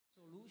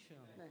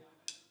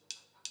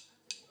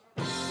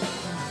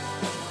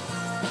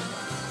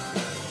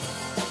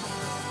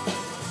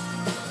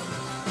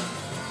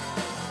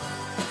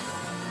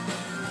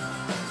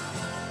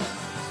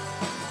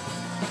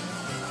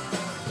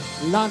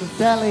London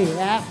Sally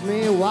asked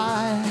me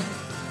why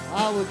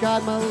I would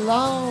got my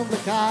long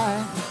black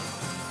eye.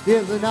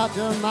 This is not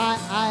just my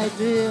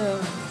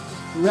idea.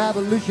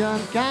 Revolution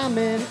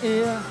coming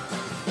here.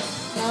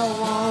 I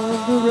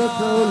want the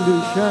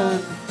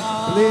resolution.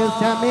 Please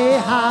tell me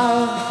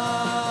how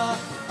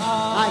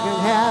I can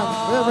have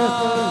the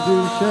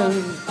resolution.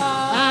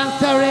 I'm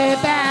sorry,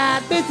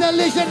 bad big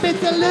solution, big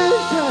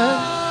solution.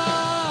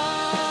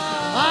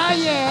 Oh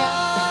yeah.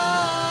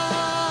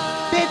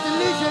 Big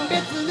solution,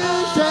 big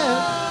solution.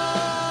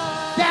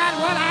 That's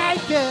what I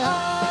get.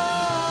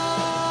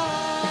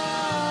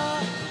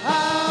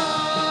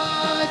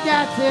 Oh,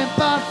 that's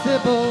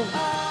impossible.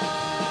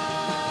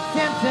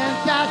 Seems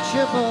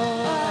untouchable.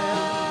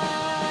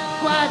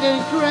 Quite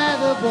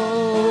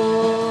incredible.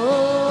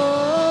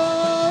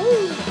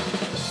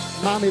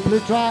 Mommy,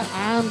 please try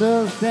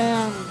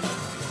understand.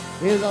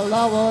 Is a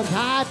love what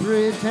I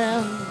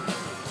pretend.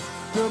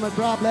 To my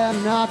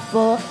problem, not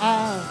for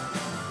us.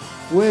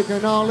 We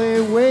can only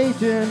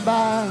wait and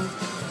buy.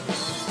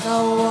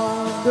 No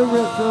one the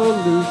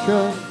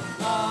resolution.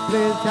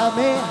 Please tell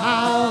me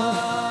how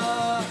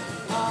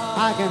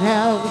I can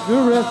have the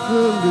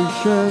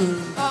resolution.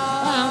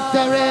 I'm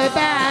sorry,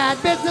 bad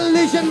big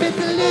solution, big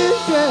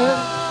solution.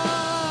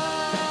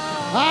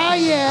 Oh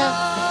yeah,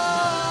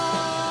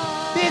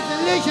 big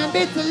solution,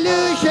 big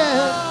solution.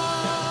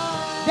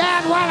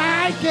 That's what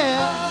I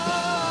get.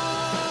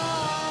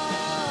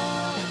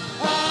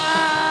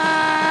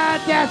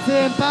 That's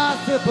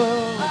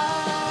impossible.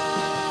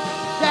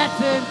 That's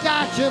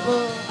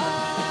untouchable.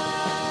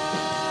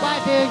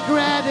 Quite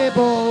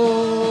incredible.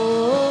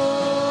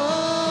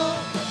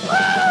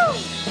 Woo!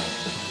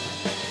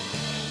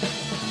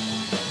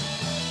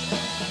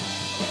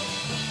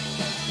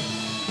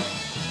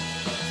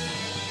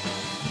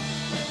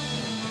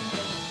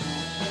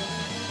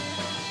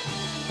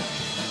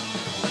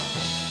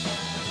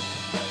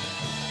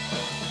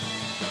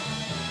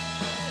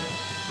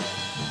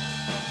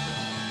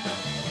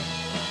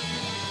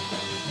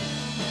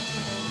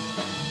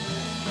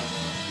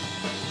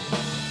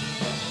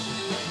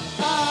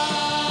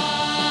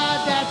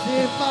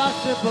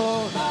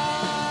 Impossible,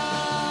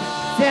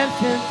 seems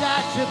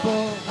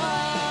untouchable,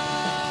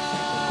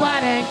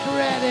 quite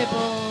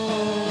incredible.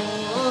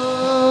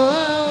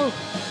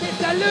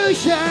 It's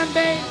illusion,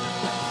 babe.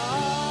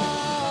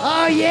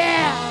 Oh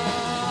yeah,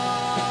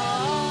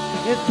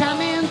 it's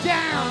coming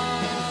down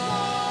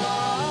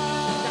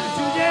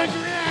to the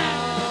ground.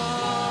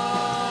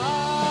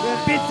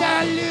 It's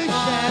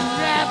illusion,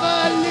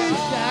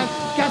 revolution,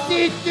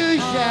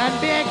 constitution,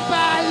 big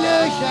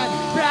pollution,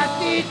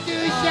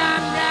 prostitution,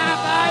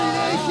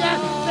 revolution,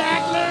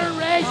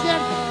 declaration,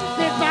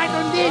 the by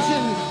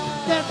condition,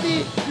 that the